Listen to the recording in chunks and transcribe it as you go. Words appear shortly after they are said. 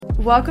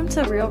Welcome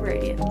to Real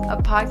Radiant, a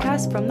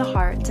podcast from the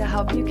heart to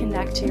help you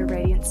connect to your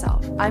radiant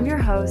self. I'm your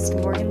host,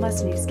 Morgan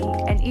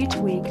Lesniewski, and each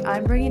week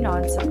I'm bringing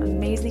on some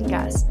amazing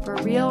guests for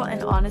real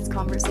and honest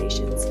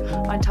conversations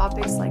on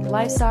topics like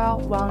lifestyle,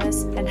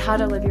 wellness, and how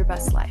to live your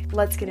best life.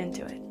 Let's get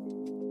into it.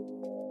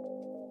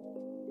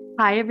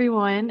 Hi,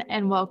 everyone,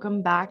 and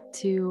welcome back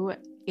to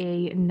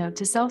a Note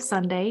to Self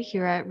Sunday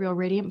here at Real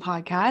Radiant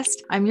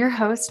Podcast. I'm your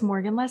host,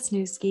 Morgan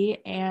Lesniewski,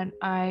 and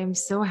I'm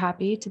so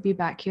happy to be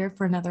back here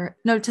for another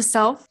Note to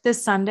Self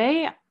this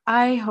Sunday.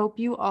 I hope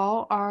you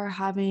all are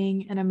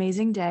having an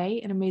amazing day,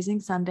 an amazing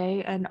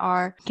Sunday, and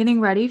are getting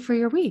ready for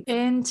your week.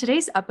 In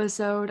today's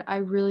episode, I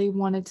really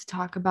wanted to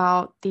talk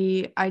about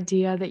the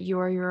idea that you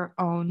are your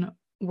own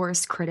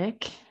worst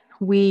critic.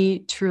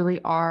 We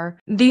truly are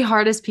the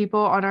hardest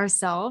people on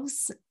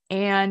ourselves.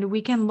 And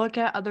we can look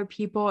at other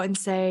people and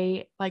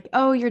say like,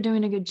 oh, you're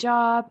doing a good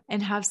job,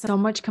 and have so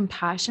much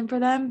compassion for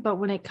them. But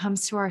when it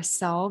comes to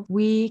ourselves,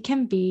 we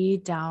can be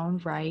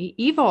downright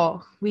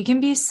evil. We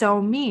can be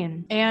so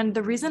mean. And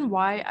the reason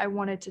why I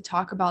wanted to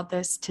talk about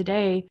this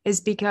today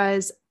is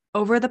because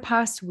over the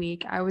past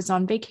week, I was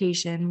on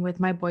vacation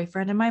with my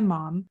boyfriend and my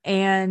mom,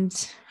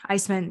 and I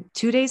spent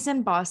 2 days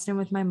in Boston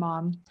with my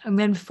mom and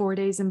then 4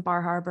 days in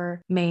Bar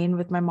Harbor, Maine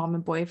with my mom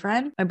and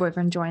boyfriend. My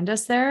boyfriend joined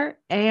us there,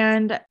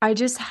 and I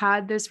just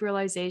had this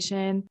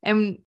realization,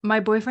 and my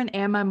boyfriend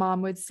and my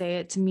mom would say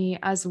it to me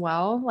as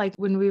well. Like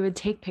when we would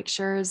take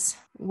pictures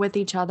with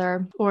each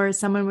other or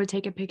someone would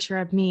take a picture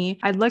of me,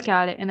 I'd look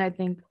at it and I'd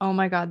think, oh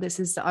my God, this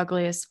is the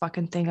ugliest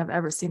fucking thing I've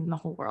ever seen in the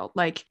whole world.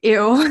 Like,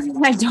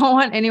 ew, I don't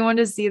want anyone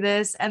to see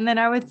this. And then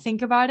I would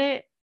think about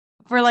it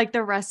for like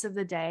the rest of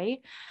the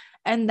day.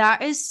 And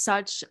that is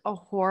such a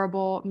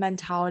horrible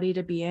mentality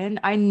to be in.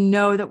 I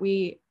know that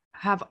we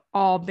have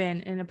all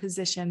been in a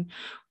position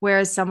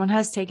where someone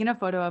has taken a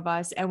photo of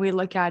us and we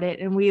look at it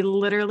and we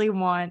literally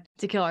want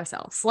to kill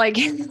ourselves. Like,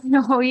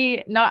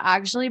 we not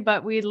actually,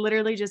 but we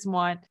literally just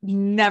want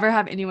never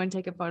have anyone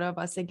take a photo of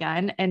us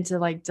again and to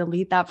like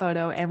delete that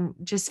photo. And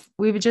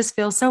we would just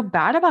feel so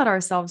bad about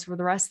ourselves for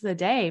the rest of the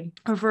day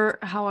or for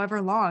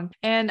however long.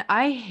 And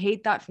I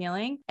hate that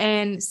feeling.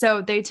 And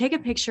so they take a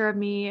picture of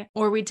me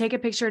or we take a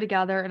picture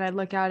together and I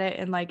look at it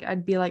and like,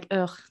 I'd be like,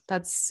 ugh,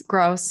 that's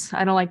gross.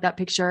 I don't like that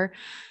picture.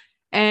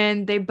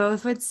 And they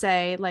both would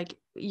say, like,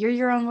 you're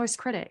your own worst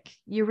critic.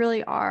 You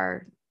really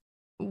are.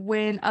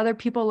 When other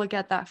people look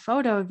at that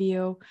photo of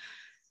you,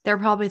 they're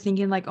probably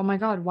thinking like, oh my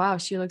God, wow,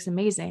 she looks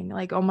amazing.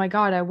 Like, oh my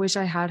God, I wish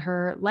I had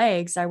her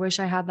legs. I wish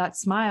I had that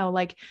smile.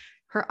 Like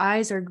her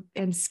eyes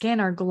and skin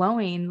are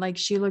glowing. Like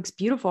she looks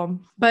beautiful,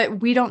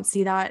 but we don't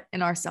see that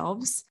in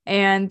ourselves.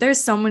 And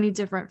there's so many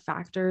different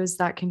factors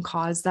that can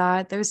cause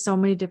that. There's so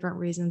many different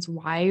reasons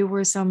why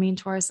we're so mean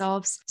to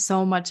ourselves.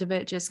 So much of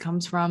it just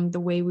comes from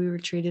the way we were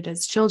treated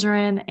as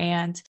children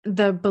and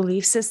the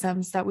belief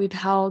systems that we've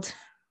held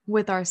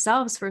with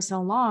ourselves for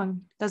so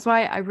long. That's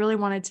why I really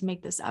wanted to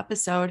make this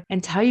episode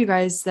and tell you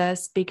guys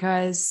this,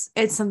 because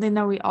it's something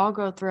that we all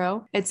go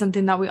through. It's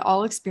something that we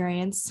all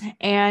experience,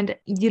 and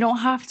you don't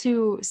have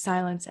to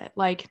silence it.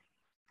 Like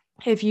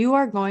if you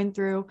are going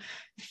through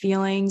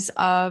feelings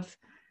of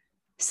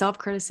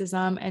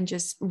self-criticism and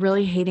just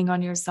really hating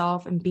on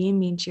yourself and being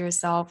mean to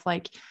yourself,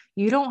 like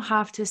you don't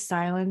have to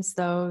silence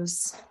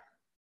those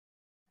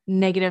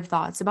negative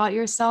thoughts about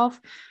yourself.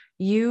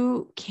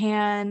 You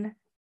can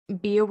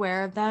be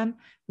aware of them,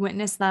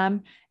 witness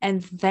them,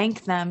 and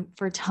thank them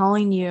for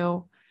telling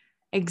you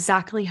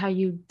exactly how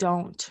you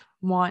don't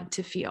want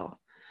to feel,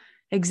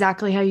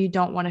 exactly how you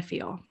don't want to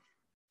feel.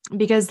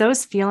 Because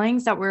those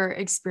feelings that we're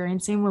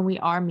experiencing when we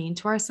are mean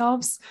to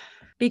ourselves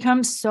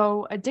become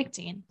so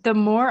addicting. The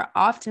more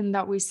often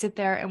that we sit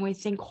there and we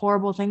think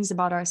horrible things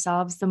about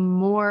ourselves, the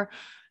more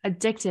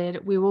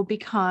addicted we will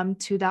become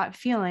to that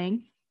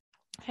feeling.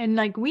 And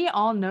like, we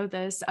all know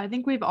this. I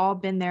think we've all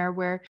been there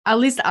where, at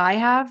least I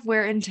have,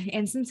 where in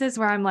instances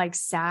where I'm like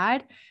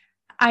sad,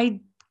 I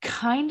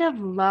kind of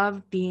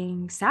love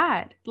being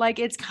sad. Like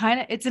it's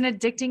an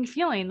addicting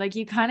feeling. Like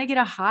you kind of get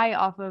a high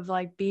off of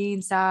like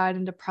being sad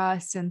and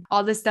depressed and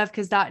all this stuff,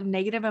 because that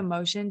negative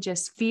emotion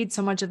just feeds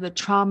so much of the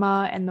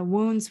trauma and the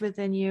wounds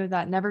within you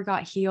that never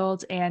got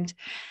healed. And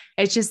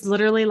it's just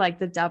literally like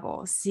the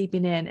devil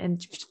seeping in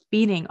and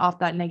feeding off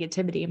that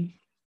negativity.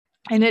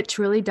 And it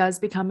truly does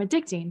become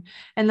addicting.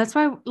 And that's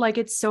why like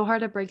it's so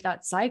hard to break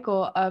that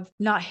cycle of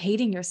not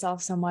hating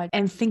yourself so much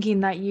and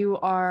thinking that you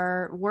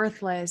are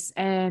worthless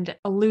and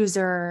a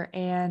loser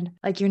and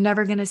like you're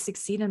never going to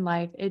succeed in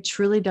life. It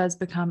truly does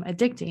become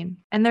addicting.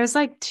 And there's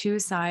like two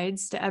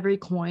sides to every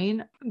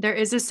coin. There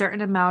is a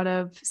certain amount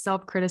of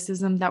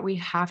self-criticism that we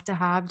have to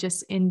have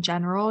just in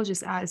general,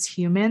 just as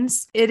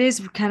humans. It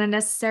is kind of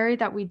necessary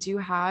that we do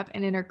have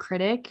an inner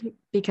critic,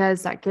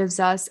 because that gives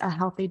us a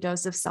healthy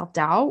dose of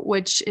self-doubt,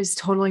 which is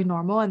totally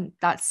normal. And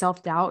that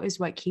self-doubt is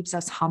what keeps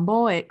us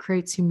humble. It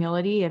creates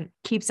humility and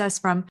keeps us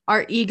from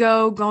our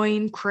ego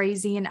going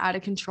crazy and out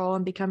of control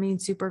and becoming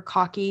super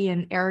cocky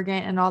and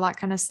arrogant and all that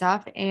kind of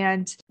stuff.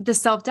 And the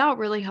self-doubt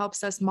really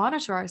helps us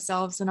monitor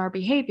ourselves and our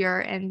behavior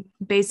and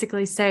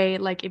basically say,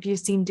 like, if you've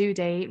seen Due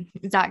Date,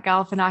 Zach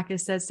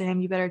Galifianakis says to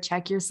him, you better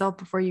check yourself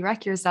before you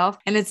wreck yourself.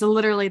 And it's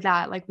literally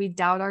that, like, we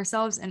doubt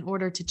ourselves in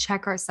order to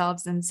check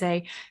ourselves and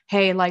say,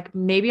 hey, like,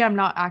 maybe I'm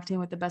not acting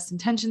with the best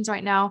intentions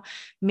right now.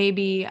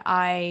 Maybe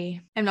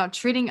I am not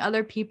treating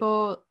other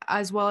people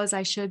as well as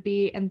I should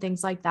be, and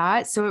things like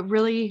that. So it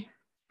really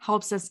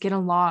helps us get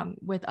along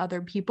with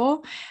other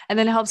people. And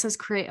then it helps us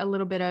create a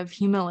little bit of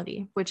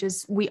humility, which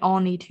is, we all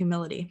need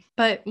humility.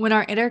 But when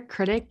our inner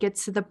critic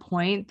gets to the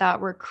point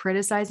that we're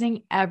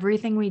criticizing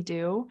everything we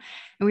do,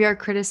 and we are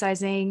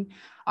criticizing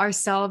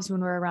ourselves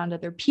when we're around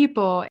other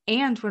people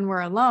and when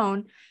we're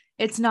alone,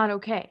 it's not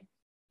okay,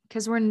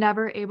 because we're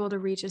never able to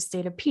reach a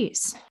state of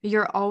peace.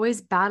 You're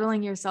always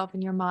battling yourself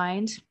in your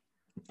mind.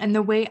 And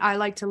the way I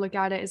like to look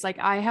at it is like,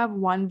 I have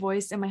one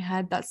voice in my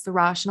head that's the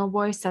rational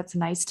voice that's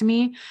nice to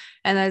me,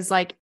 and that's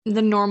like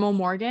the normal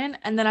Morgan.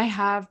 And then I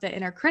have the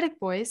inner critic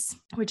voice,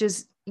 which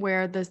is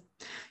where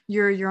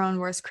you're your own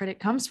worst critic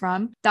comes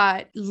from,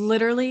 that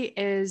literally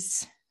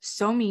is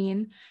so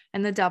mean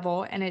and the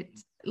devil. And it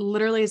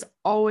literally is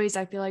always,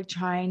 I feel like,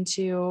 trying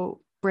to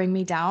bring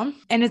me down.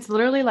 And it's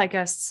literally like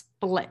a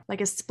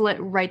split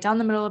right down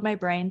the middle of my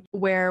brain,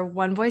 where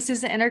one voice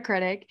is the inner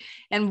critic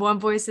and one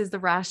voice is the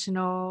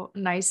rational,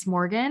 nice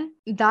Morgan.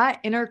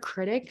 That inner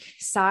critic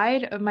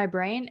side of my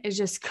brain is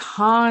just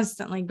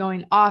constantly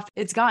going off.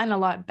 It's gotten a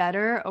lot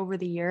better over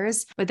the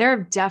years, but there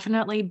have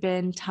definitely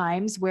been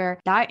times where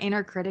that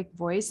inner critic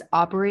voice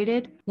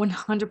operated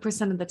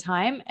 100% of the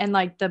time. And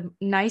like the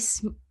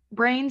nice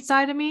brain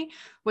side of me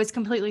was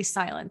completely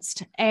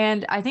silenced.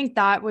 And I think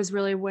that was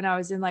really when I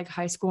was in like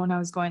high school and I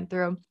was going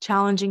through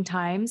challenging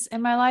times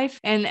in my life.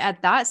 And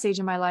at that stage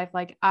in my life,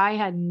 like, I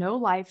had no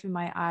life in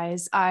my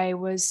eyes. I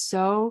was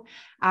so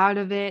out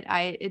of it.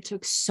 It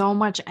took so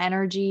much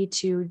energy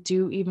to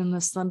do even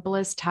the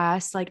simplest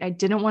tasks. Like, I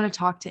didn't want to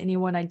talk to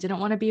anyone. I didn't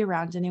want to be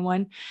around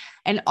anyone.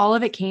 And all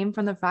of it came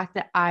from the fact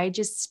that I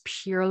just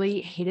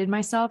purely hated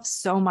myself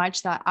so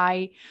much that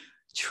I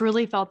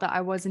truly felt that I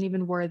wasn't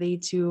even worthy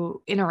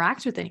to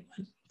interact with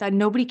anyone, that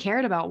nobody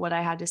cared about what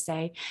I had to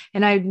say.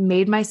 And I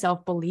made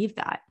myself believe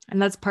that.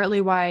 And that's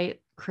partly why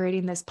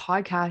creating this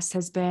podcast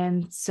has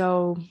been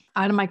so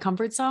out of my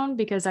comfort zone,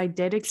 because I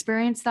did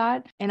experience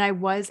that. And I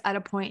was at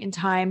a point in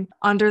time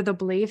under the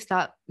belief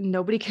that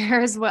nobody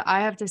cares what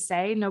I have to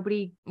say.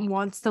 Nobody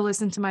wants to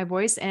listen to my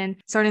voice. And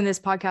starting this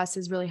podcast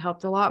has really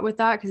helped a lot with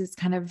that, because it's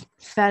kind of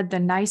fed the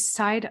nice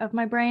side of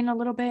my brain a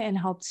little bit and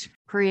helped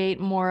create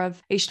more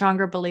of a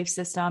stronger belief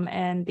system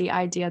and the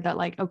idea that,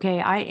 like,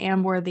 okay, I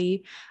am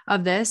worthy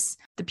of this.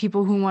 The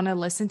people who want to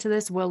listen to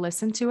this will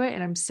listen to it.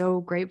 And I'm so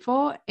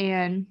grateful.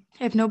 And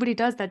if nobody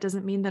does, that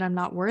doesn't mean that I'm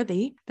not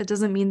worthy. That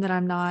doesn't mean that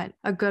I'm not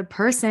a good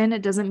person.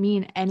 It doesn't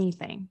mean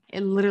anything.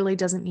 It literally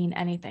doesn't mean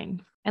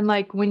anything. And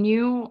like, when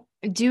you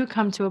do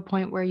come to a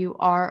point where you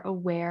are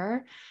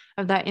aware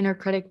of that inner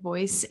critic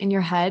voice in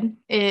your head,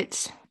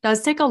 it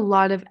does take a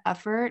lot of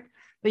effort,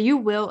 but you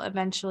will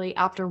eventually,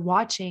 after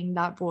watching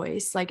that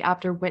voice, like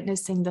after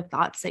witnessing the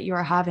thoughts that you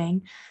are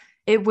having,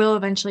 it will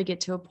eventually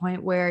get to a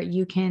point where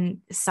you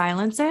can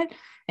silence it,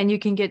 and you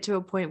can get to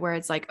a point where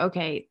it's like,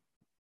 okay,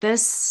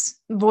 this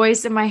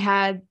voice in my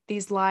head,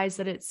 these lies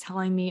that it's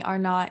telling me are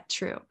not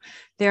true.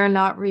 They're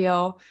not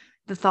real.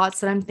 The thoughts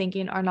that I'm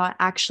thinking are not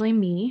actually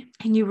me.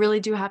 And you really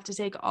do have to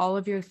take all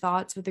of your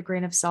thoughts with a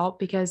grain of salt,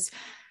 because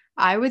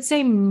I would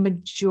say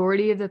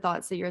majority of the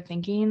thoughts that you're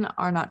thinking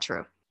are not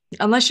true.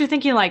 Unless you're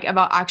thinking like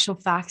about actual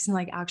facts and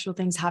like actual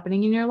things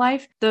happening in your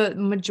life, the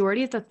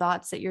majority of the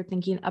thoughts that you're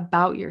thinking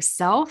about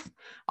yourself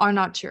are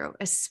not true,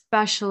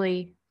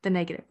 especially the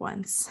negative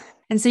ones.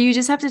 And so you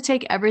just have to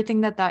take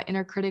everything that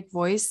inner critic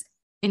voice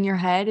in your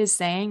head is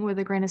saying with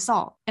a grain of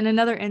salt. And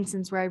another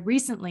instance where I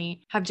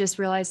recently have just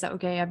realized that,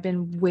 okay, I've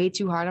been way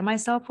too hard on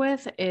myself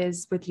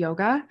is with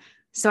yoga.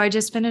 So I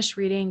just finished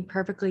reading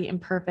Perfectly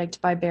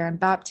Imperfect by Baron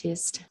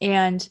Baptiste.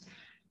 And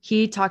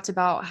he talked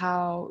about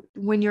how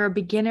when you're a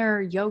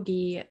beginner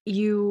yogi,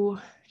 you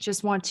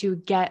just want to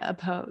get a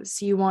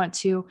pose. You want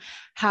to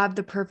have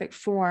the perfect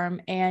form,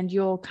 and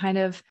you'll kind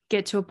of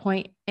get to a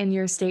point in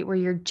your state where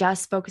you're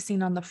just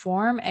focusing on the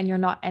form and you're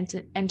not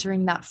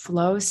entering that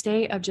flow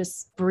state of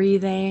just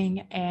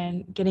breathing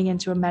and getting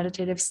into a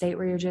meditative state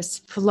where you're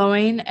just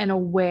flowing and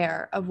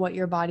aware of what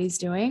your body's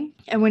doing.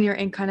 And when you're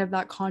in kind of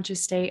that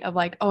conscious state of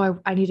like, oh,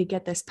 I need to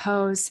get this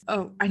pose.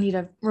 Oh, I need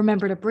to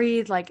remember to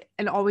breathe, like,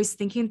 and always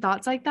thinking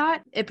thoughts like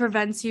that, it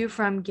prevents you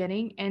from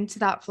getting into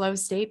that flow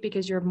state,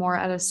 because you're more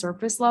at a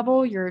surface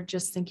level. You're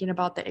just thinking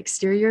about the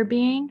exterior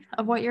being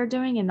of what you're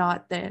doing and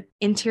not the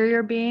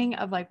interior being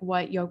of like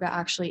what yoga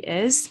actually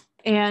is.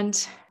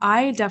 And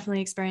I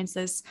definitely experienced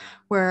this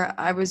where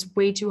I was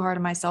way too hard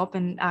on myself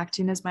and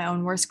acting as my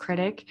own worst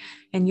critic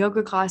in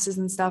yoga classes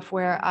and stuff,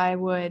 where I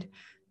would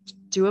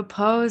do a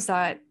pose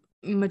that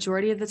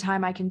majority of the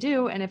time I can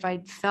do. And if I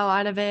fell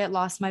out of it,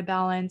 lost my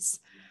balance,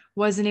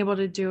 wasn't able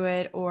to do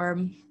it,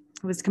 or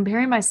was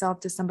comparing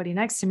myself to somebody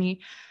next to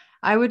me,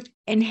 I would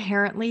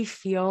inherently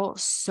feel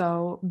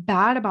so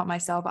bad about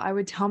myself. I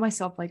would tell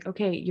myself like,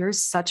 okay, you're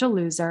such a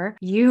loser.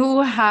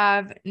 You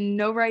have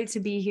no right to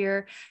be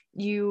here.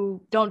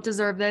 You don't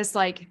deserve this.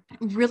 Like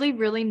really,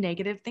 really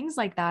negative things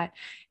like that.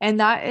 And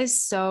that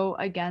is so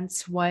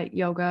against what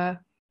yoga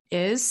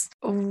is.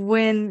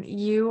 When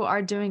you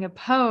are doing a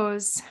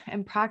pose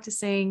and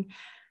practicing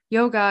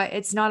yoga,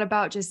 it's not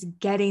about just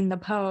getting the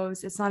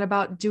pose. It's not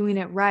about doing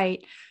it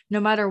right. No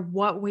matter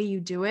what way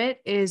you do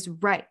it is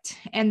right.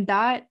 And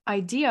that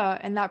idea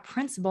and that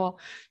principle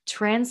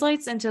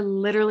translates into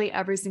literally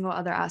every single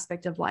other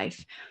aspect of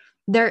life.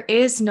 There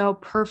is no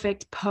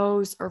perfect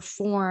pose or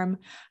form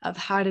of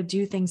how to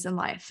do things in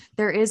life.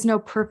 There is no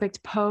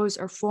perfect pose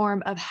or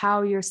form of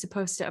how you're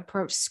supposed to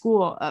approach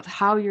school, of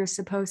how you're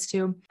supposed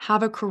to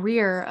have a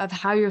career, of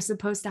how you're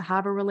supposed to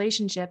have a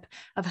relationship,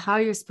 of how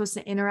you're supposed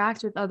to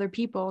interact with other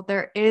people.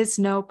 There is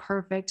no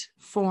perfect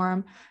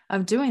form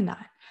of doing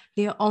that.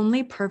 The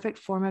only perfect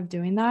form of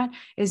doing that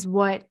is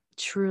what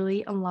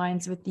truly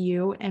aligns with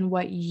you and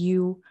what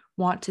you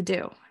want to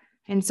do.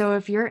 And so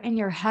if you're in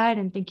your head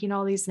and thinking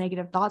all these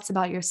negative thoughts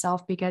about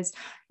yourself because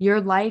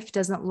your life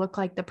doesn't look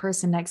like the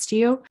person next to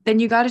you, then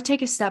you got to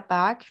take a step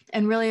back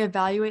and really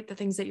evaluate the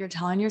things that you're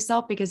telling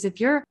yourself. Because if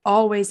you're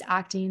always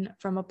acting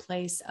from a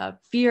place of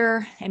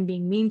fear and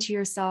being mean to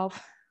yourself,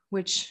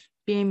 which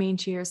being mean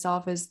to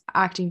yourself is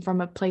acting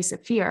from a place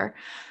of fear,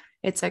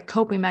 it's a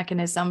coping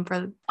mechanism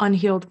for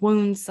unhealed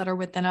wounds that are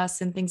within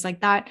us and things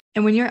like that.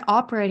 And when you're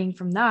operating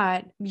from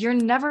that, you're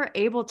never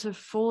able to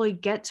fully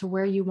get to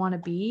where you want to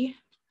be,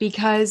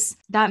 because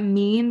that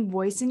mean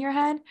voice in your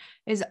head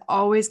is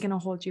always going to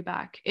hold you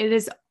back. It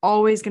is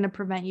always going to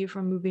prevent you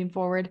from moving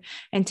forward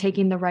and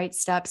taking the right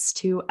steps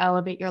to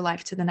elevate your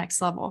life to the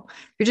next level.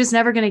 You're just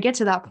never going to get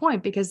to that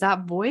point, because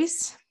that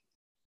voice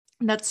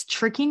that's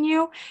tricking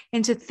you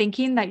into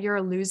thinking that you're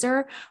a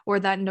loser,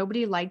 or that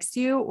nobody likes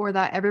you, or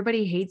that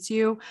everybody hates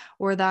you,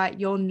 or that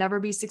you'll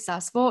never be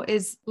successful,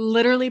 is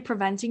literally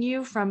preventing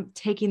you from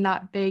taking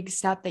that big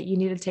step that you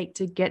need to take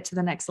to get to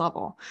the next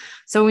level.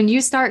 So when you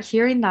start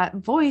hearing that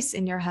voice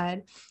in your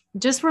head,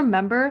 just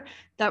remember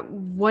that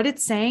what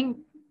it's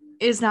saying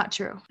is not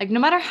true. Like no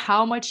matter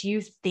how much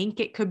you think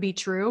it could be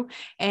true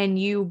and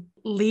you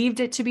believed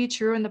it to be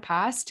true in the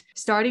past,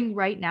 starting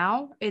right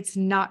now, it's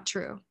not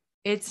true.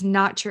 It's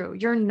not true.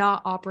 You're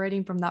not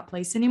operating from that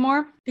place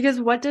anymore,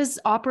 because what does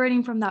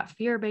operating from that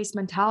fear-based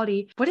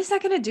mentality, what is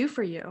that going to do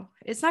for you?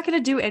 It's not going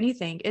to do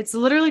anything. It's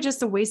literally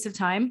just a waste of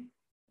time,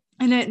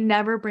 and it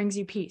never brings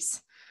you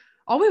peace.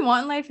 All we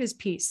want in life is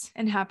peace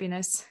and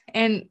happiness.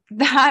 And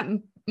that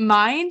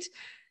mind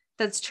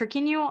that's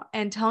tricking you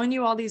and telling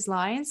you all these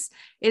lines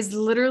is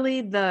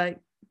literally the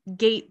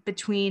gate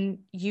between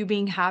you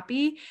being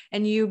happy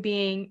and you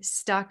being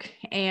stuck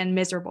and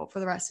miserable for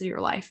the rest of your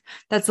life.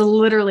 That's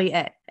literally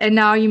it. And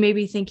now you may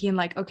be thinking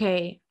like,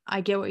 okay, I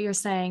get what you're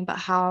saying, but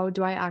how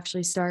do I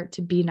actually start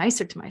to be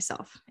nicer to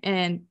myself?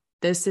 And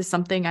this is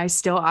something I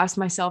still ask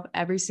myself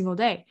every single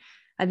day.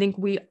 I think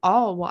we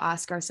all will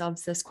ask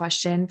ourselves this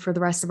question for the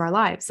rest of our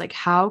lives. Like,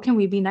 how can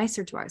we be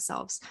nicer to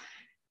ourselves?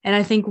 And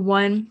I think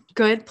one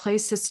good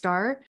place to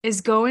start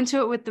is go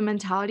into it with the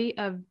mentality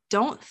of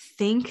don't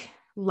think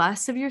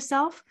less of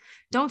yourself.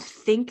 Don't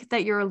think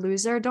that you're a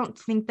loser. Don't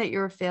think that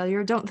you're a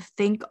failure. Don't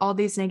think all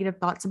these negative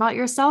thoughts about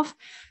yourself.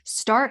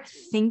 Start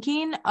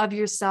thinking of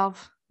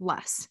yourself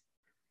less.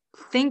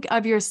 Think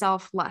of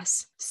yourself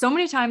less. So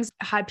many times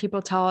I had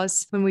people tell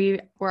us when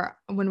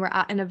we're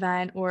at an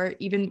event, or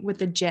even with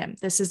the gym,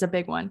 this is a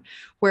big one,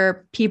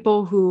 where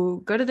people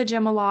who go to the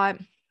gym a lot,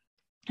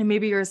 and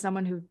maybe you're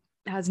someone who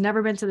has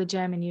never been to the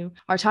gym and you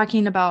are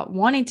talking about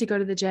wanting to go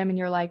to the gym, and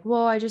you're like,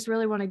 well, I just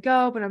really want to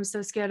go, but I'm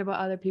so scared about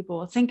other people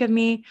will think of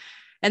me.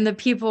 And the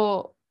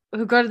people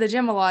who go to the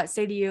gym a lot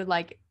say to you,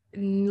 like,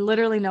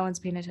 literally no one's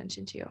paying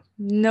attention to you.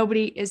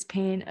 Nobody is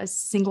paying a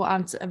single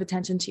ounce of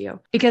attention to you,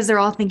 because they're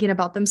all thinking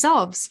about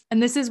themselves.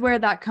 And this is where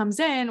that comes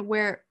in,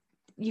 where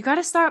you got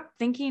to stop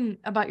thinking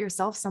about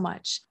yourself so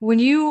much. When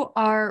you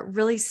are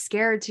really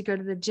scared to go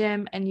to the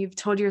gym and you've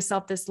told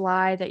yourself this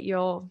lie that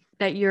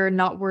you're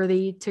not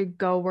worthy to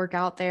go work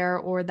out there,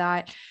 or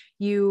that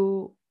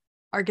you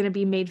are going to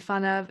be made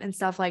fun of and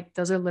stuff, like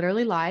those are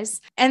literally lies.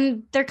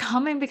 And they're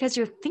coming because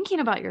you're thinking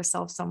about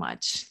yourself so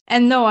much.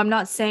 And no, I'm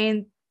not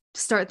saying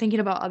start thinking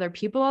about other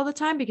people all the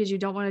time, because you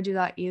don't want to do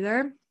that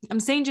either. I'm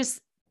saying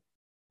just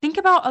think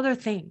about other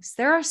things.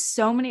 There are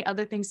so many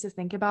other things to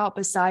think about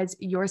besides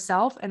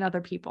yourself and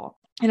other people.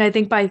 And I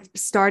think by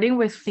starting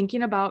with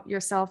thinking about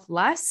yourself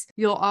less,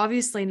 you'll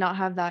obviously not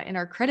have that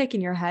inner critic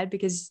in your head,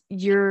 because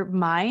your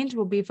mind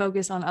will be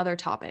focused on other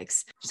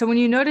topics. So when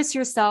you notice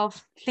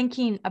yourself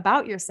thinking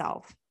about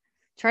yourself,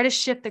 try to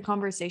shift the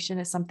conversation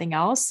to something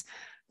else.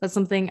 That's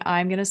something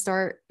I'm going to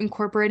start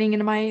incorporating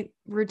into my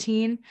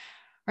routine,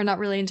 or not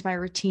really into my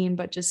routine,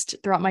 but just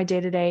throughout my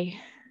day-to-day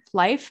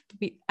life.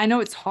 I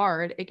know it's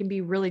hard. It can be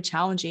really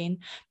challenging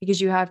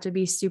because you have to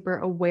be super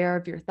aware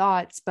of your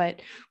thoughts.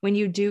 But when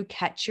you do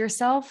catch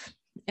yourself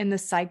in the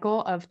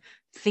cycle of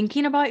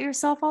thinking about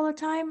yourself all the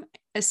time,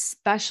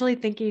 especially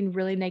thinking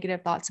really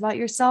negative thoughts about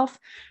yourself,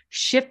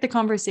 shift the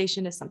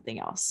conversation to something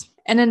else.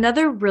 And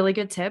another really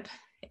good tip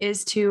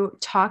is to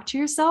talk to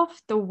yourself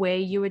the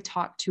way you would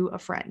talk to a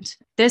friend.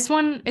 This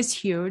one is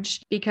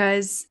huge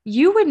because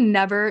you would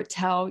never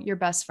tell your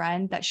best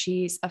friend that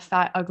she's a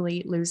fat,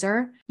 ugly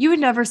loser. You would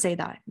never say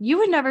that. You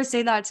would never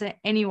say that to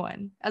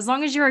anyone. As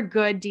long as you're a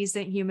good,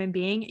 decent human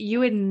being, you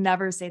would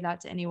never say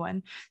that to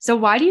anyone. So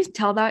why do you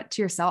tell that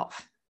to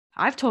yourself?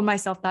 I've told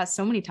myself that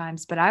so many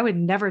times, but I would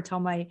never tell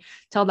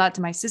that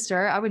to my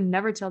sister. I would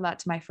never tell that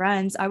to my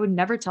friends. I would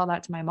never tell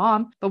that to my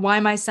mom. But why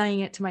am I saying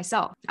it to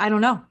myself? I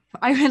don't know.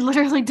 I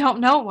literally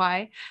don't know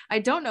why. I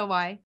don't know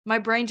why. My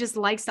brain just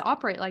likes to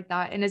operate like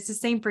that. And it's the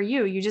same for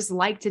you. You just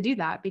like to do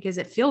that because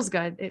it feels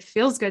good. It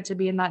feels good to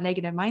be in that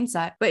negative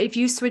mindset. But if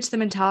you switch the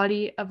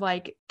mentality of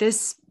like,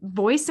 this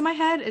voice in my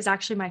head is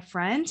actually my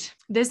friend,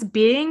 this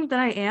being that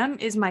I am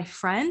is my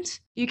friend,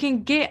 you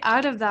can get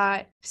out of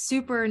that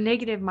super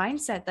negative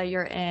mindset that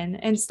you're in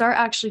and start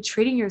actually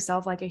treating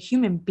yourself like a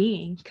human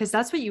being, because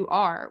that's what you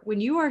are.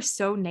 When you are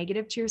so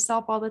negative to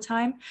yourself all the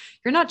time,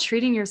 you're not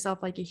treating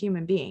yourself like a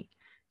human being.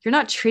 You're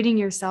not treating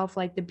yourself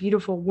like the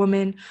beautiful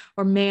woman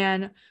or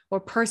man or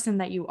person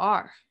that you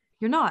are.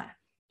 You're not.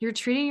 You're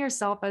treating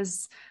yourself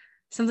as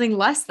something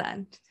less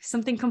than,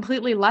 something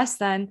completely less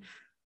than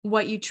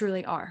what you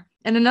truly are.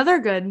 And another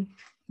good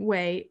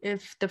way,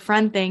 if the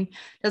friend thing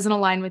doesn't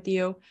align with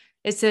you,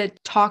 is to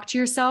talk to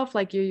yourself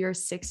like you're your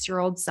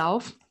 6-year-old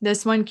self.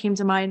 This one came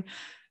to mind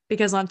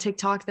because on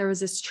TikTok, there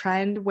was this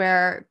trend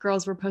where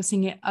girls were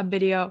posting a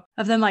video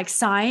of them like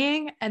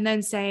sighing and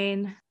then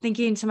saying,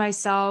 thinking to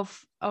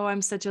myself, oh,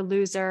 I'm such a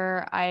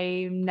loser.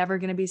 I'm never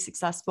going to be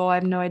successful. I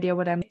have no idea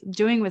what I'm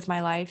doing with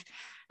my life.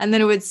 And then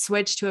it would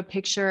switch to a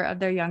picture of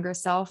their younger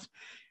self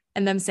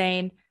and them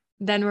saying,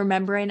 then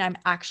remembering I'm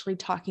actually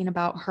talking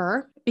about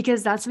her,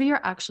 because that's what you're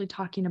actually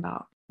talking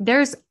about.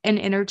 There's an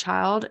inner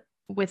child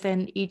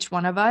within each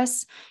one of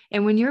us.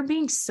 And when you're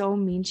being so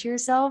mean to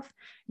yourself,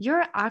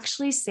 you're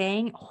actually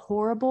saying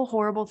horrible,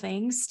 horrible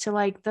things to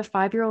like the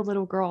 5-year-old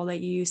little girl that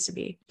you used to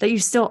be, that you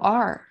still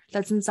are,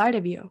 that's inside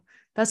of you.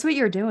 That's what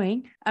you're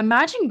doing.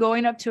 Imagine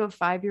going up to a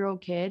 5-year-old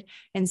kid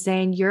and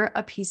saying, you're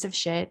a piece of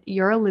shit.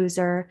 You're a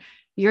loser.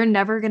 You're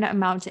never going to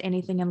amount to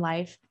anything in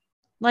life.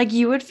 Like,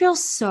 you would feel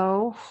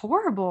so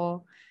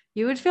horrible.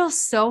 You would feel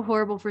so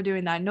horrible for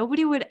doing that.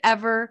 Nobody would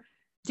ever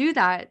do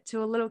that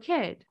to a little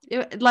kid.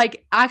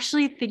 Like,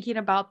 actually thinking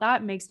about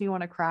that makes me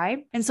want to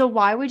cry. And so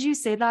why would you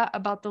say that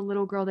about the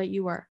little girl that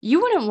you were? You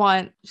wouldn't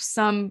want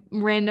some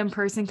random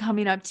person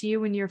coming up to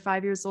you when you're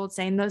 5 years old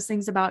saying those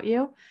things about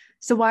you.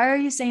 So why are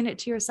you saying it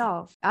to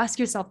yourself? Ask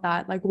yourself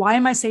that. Like, why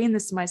am I saying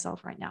this to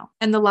myself right now?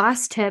 And the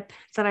last tip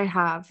that I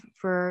have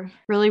for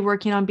really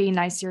working on being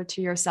nicer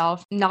to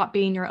yourself, not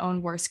being your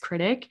own worst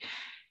critic,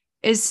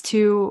 is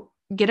to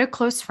get a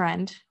close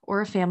friend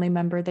or a family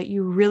member that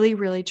you really,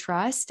 really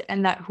trust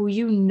and that who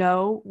you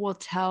know will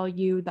tell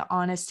you the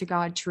honest to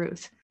God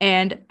truth.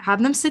 And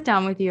have them sit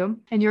down with you,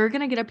 and you're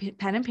going to get a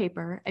pen and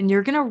paper, and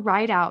you're going to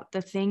write out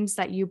the things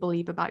that you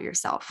believe about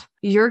yourself.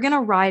 You're going to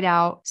write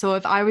out. So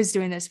if I was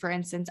doing this, for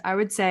instance, I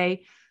would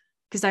say,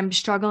 because I'm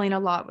struggling a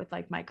lot with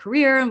like my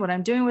career and what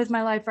I'm doing with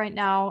my life right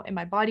now and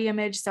my body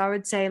image. So I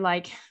would say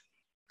like,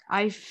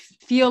 I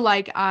feel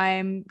like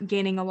I'm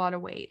gaining a lot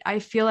of weight. I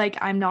feel like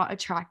I'm not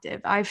attractive.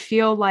 I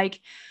feel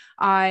like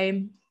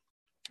I'm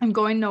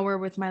going nowhere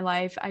with my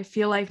life. I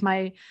feel like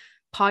my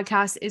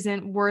podcast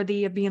isn't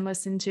worthy of being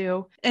listened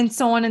to, and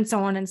so on and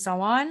so on and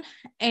so on.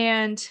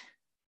 And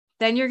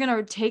then you're going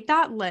to take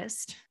that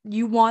list.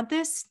 You want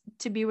this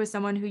to be with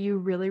someone who you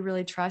really,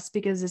 really trust,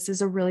 because this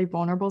is a really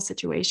vulnerable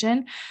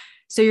situation.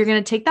 So you're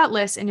going to take that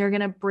list and you're going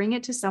to bring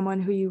it to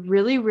someone who you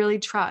really, really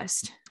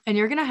trust. And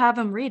you're going to have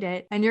them read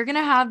it, and you're going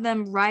to have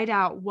them write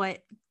out what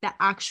the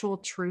actual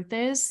truth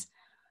is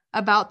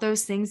about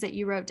those things that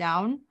you wrote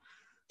down.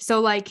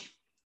 So like,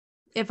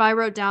 if I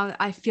wrote down,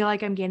 I feel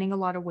like I'm gaining a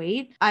lot of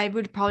weight, I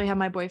would probably have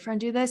my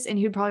boyfriend do this, and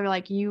he'd probably be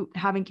like, you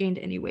haven't gained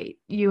any weight.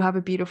 You have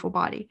a beautiful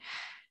body.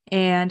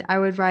 And I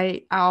would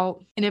write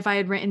out, and if I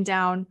had written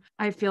down,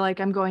 I feel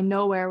like I'm going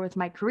nowhere with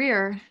my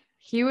career,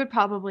 he would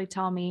probably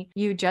tell me,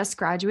 you just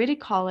graduated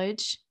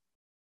college.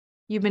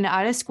 You've been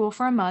out of school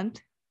for a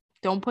month.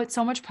 Don't put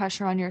so much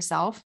pressure on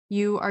yourself.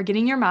 You are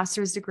getting your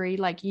master's degree.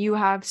 Like, you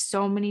have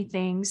so many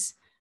things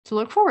to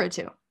look forward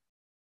to.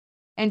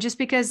 And just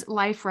because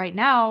life right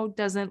now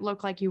doesn't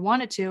look like you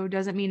want it to,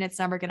 doesn't mean it's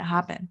never going to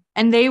happen.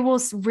 And they will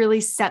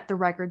really set the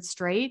record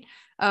straight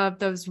of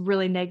those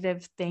really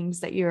negative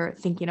things that you're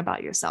thinking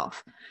about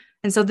yourself.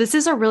 And so this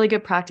is a really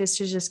good practice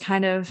to just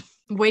kind of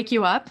wake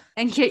you up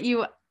and get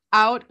you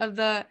out of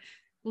the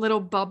little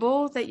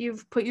bubble that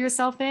you've put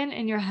yourself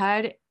in your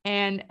head,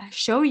 and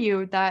show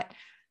you that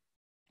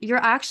you're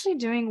actually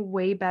doing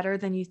way better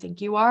than you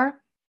think you are.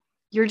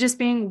 You're just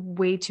being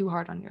way too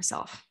hard on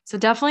yourself. So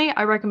definitely,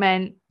 I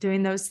recommend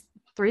doing those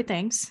 3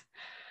 things.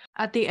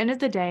 At the end of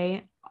the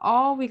day,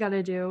 all we got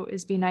to do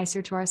is be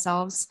nicer to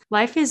ourselves.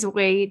 Life is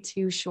way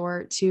too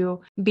short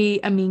to be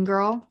a mean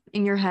girl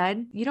in your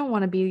head. You don't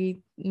want to be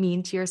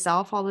mean to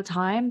yourself all the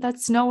time.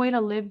 That's no way to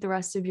live the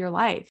rest of your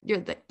life.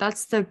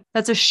 That's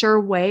a sure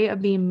way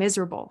of being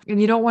miserable.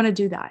 And you don't want to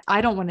do that.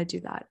 I don't want to do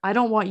that. I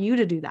don't want you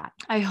to do that.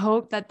 I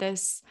hope that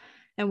this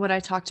and what I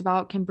talked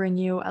about can bring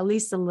you at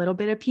least a little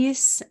bit of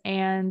peace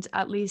and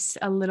at least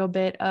a little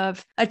bit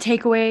of a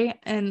takeaway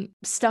and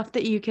stuff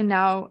that you can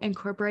now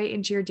incorporate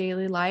into your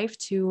daily life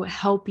to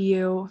help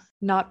you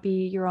not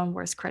be your own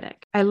worst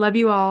critic. I love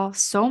you all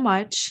so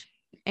much.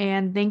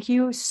 And thank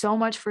you so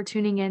much for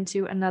tuning in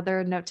to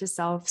another Note to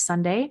Self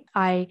Sunday.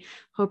 I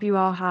hope you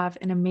all have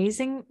an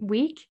amazing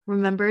week.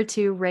 Remember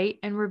to rate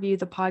and review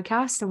the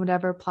podcast on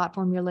whatever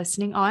platform you're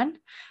listening on.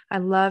 I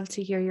love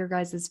to hear your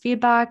guys'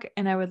 feedback,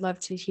 and I would love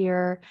to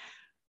hear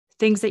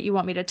things that you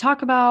want me to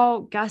talk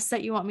about, guests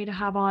that you want me to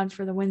have on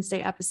for the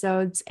Wednesday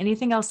episodes,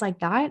 anything else like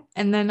that.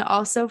 And then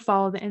also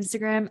follow the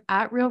Instagram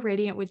at Real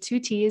Radiant with 2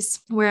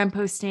 T's, where I'm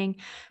posting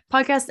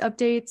podcast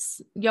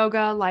updates,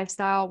 yoga,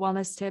 lifestyle,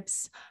 wellness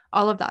tips,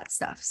 all of that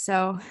stuff.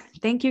 So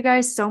thank you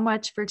guys so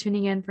much for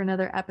tuning in for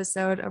another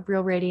episode of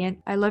Real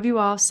Radiant. I love you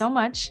all so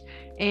much,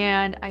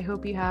 and I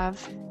hope you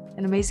have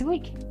an amazing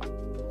week.